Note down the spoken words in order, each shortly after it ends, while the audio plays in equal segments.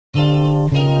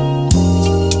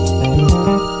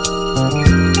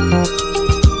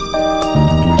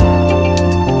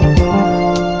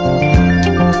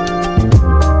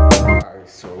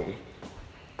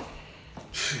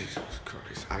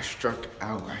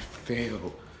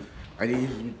failed. I didn't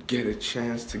even get a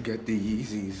chance to get the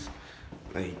Yeezys.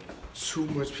 Like, too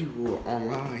much people were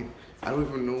online. I don't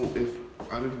even know if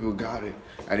other people got it.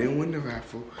 I didn't win the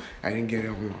raffle. I didn't get it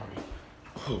online.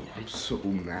 Oh, I'm so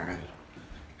mad.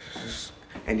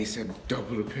 And they said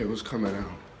double the pair was coming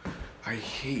out. I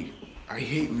hate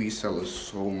resellers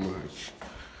so much.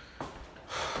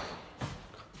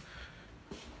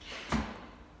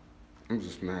 I'm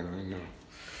just mad right now.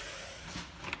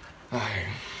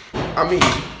 I mean,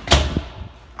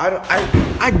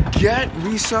 I get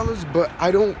resellers, but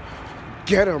I don't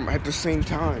get them at the same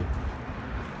time.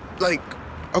 Like,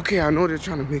 okay, I know they're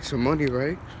trying to make some money,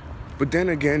 right? But then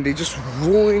again, they just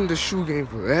ruin the shoe game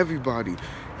for everybody.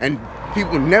 And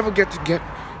people never get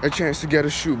a chance to get a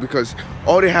shoe because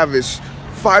all they have is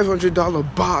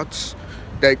 $500 bots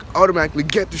that automatically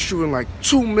get the shoe in like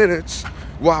 2 minutes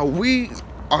while we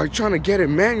are trying to get it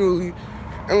manually.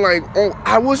 And like, oh,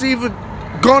 I wasn't even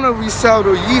gonna resell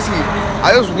the Yeezy.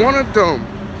 I just wanted them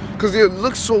because they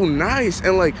look so nice.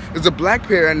 And like, it's a black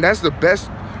pair and that's the best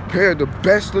pair, the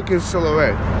best looking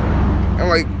silhouette. And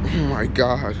like, oh my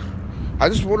God. I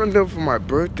just wanted them for my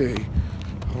birthday.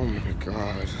 Oh my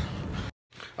God.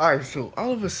 Alright, so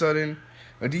all of a sudden,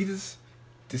 Adidas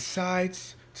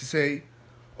decides to say,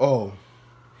 oh,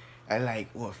 at like,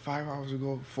 what, 5 hours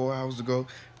ago, 4 hours ago,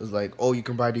 it was like, oh, you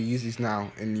can buy the Yeezys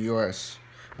now in the US,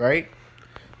 right?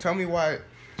 Tell me why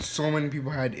so many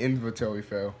people had inventory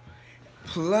fail.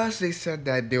 Plus, they said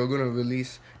that they were going to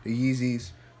release the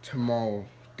Yeezys tomorrow.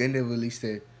 Then they released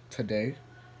it today.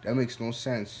 That makes no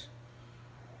sense.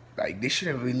 Like, they should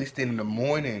have released it in the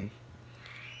morning.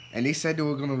 And they said they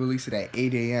were going to release it at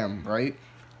 8 a.m., right?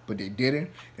 But they didn't.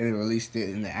 And they released it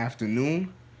in the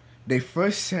afternoon. They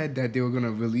first said that they were going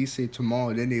to release it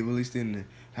tomorrow. Then they released it in the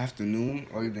afternoon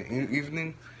or the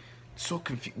evening. So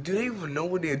confused. Do they even know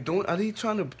what they're doing? Are they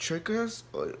trying to trick us?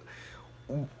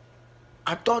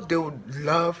 I thought they would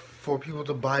love for people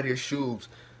to buy their shoes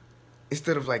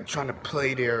instead of like trying to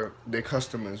play their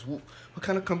customers. What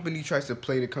kind of company tries to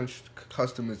play the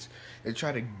customers? They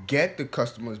try to get the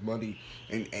customers' money.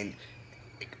 And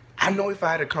I know if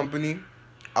I had a company,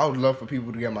 I would love for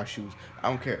people to get my shoes. I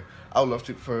don't care. I would love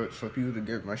for people to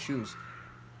get my shoes.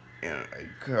 And like,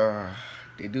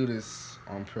 they do this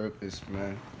on purpose,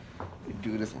 man. They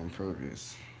do this on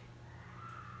purpose.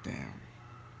 Damn.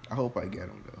 I hope I get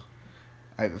them though.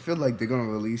 I feel like they're gonna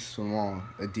release tomorrow.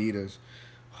 Adidas.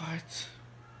 What?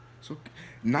 So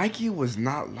Nike was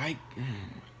not like.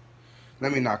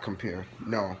 Let me not compare.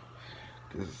 No,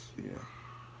 cause yeah.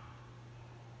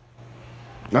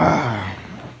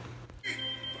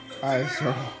 Alright,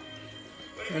 so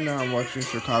right now I'm watching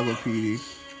Chicago PD.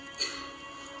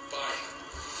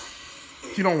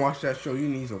 If you don't watch that show, you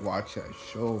need to watch that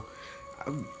show.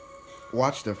 I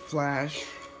watched The Flash,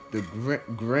 The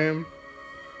Grimm,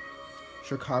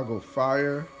 Chicago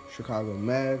Fire, Chicago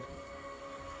Med,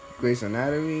 Grey's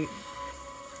Anatomy,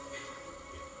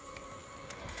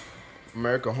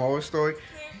 American Horror Story.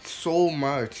 So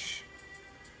much.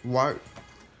 Watch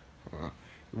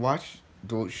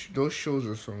those shows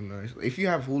are so nice. If you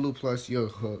have Hulu Plus, you're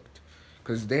hooked,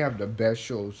 cause they have the best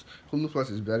shows. Hulu Plus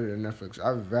is better than Netflix.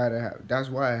 I'd rather have. That's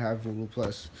why I have Hulu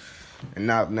Plus, and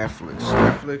not Netflix.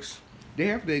 Netflix, they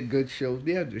have their good shows.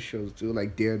 They have the shows too,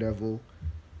 like Daredevil,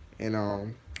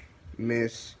 and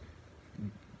Miss.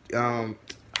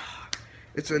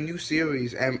 It's a new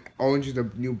series, and Orange is the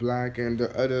New Black, and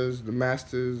the others, the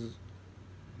Masters.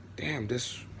 Damn,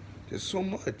 there's so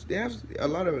much. They have a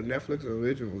lot of Netflix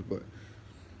originals, but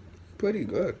pretty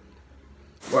good.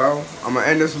 Well, I'm gonna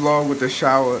end this vlog with the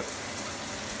shower.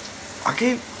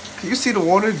 Can you see the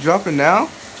water jumping now?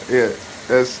 Yeah,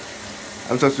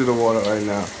 I'm touching the water right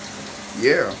now.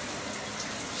 Yeah.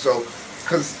 So,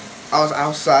 cause I was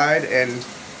outside, and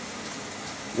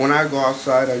when I go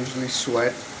outside, I usually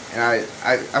sweat, and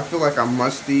I feel like I'm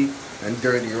musty and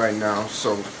dirty right now,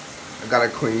 so I gotta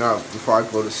clean up before I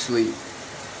go to sleep.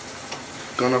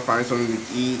 Gonna find something to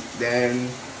eat, then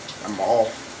I'm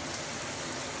off.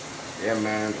 Yeah,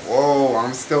 man. Whoa,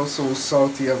 I'm still so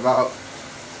salty about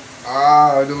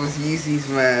those Yeezys,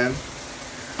 man.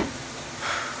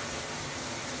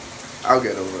 I'll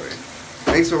get over it.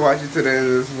 Thanks for watching to the end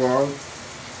of this vlog.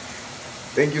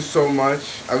 Thank you so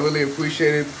much. I really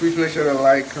appreciate it. Please make sure to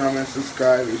like, comment,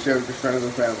 subscribe, and share with your friends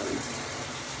and family.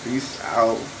 Peace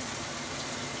out.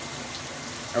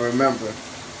 And remember,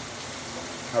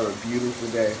 have a beautiful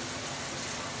day.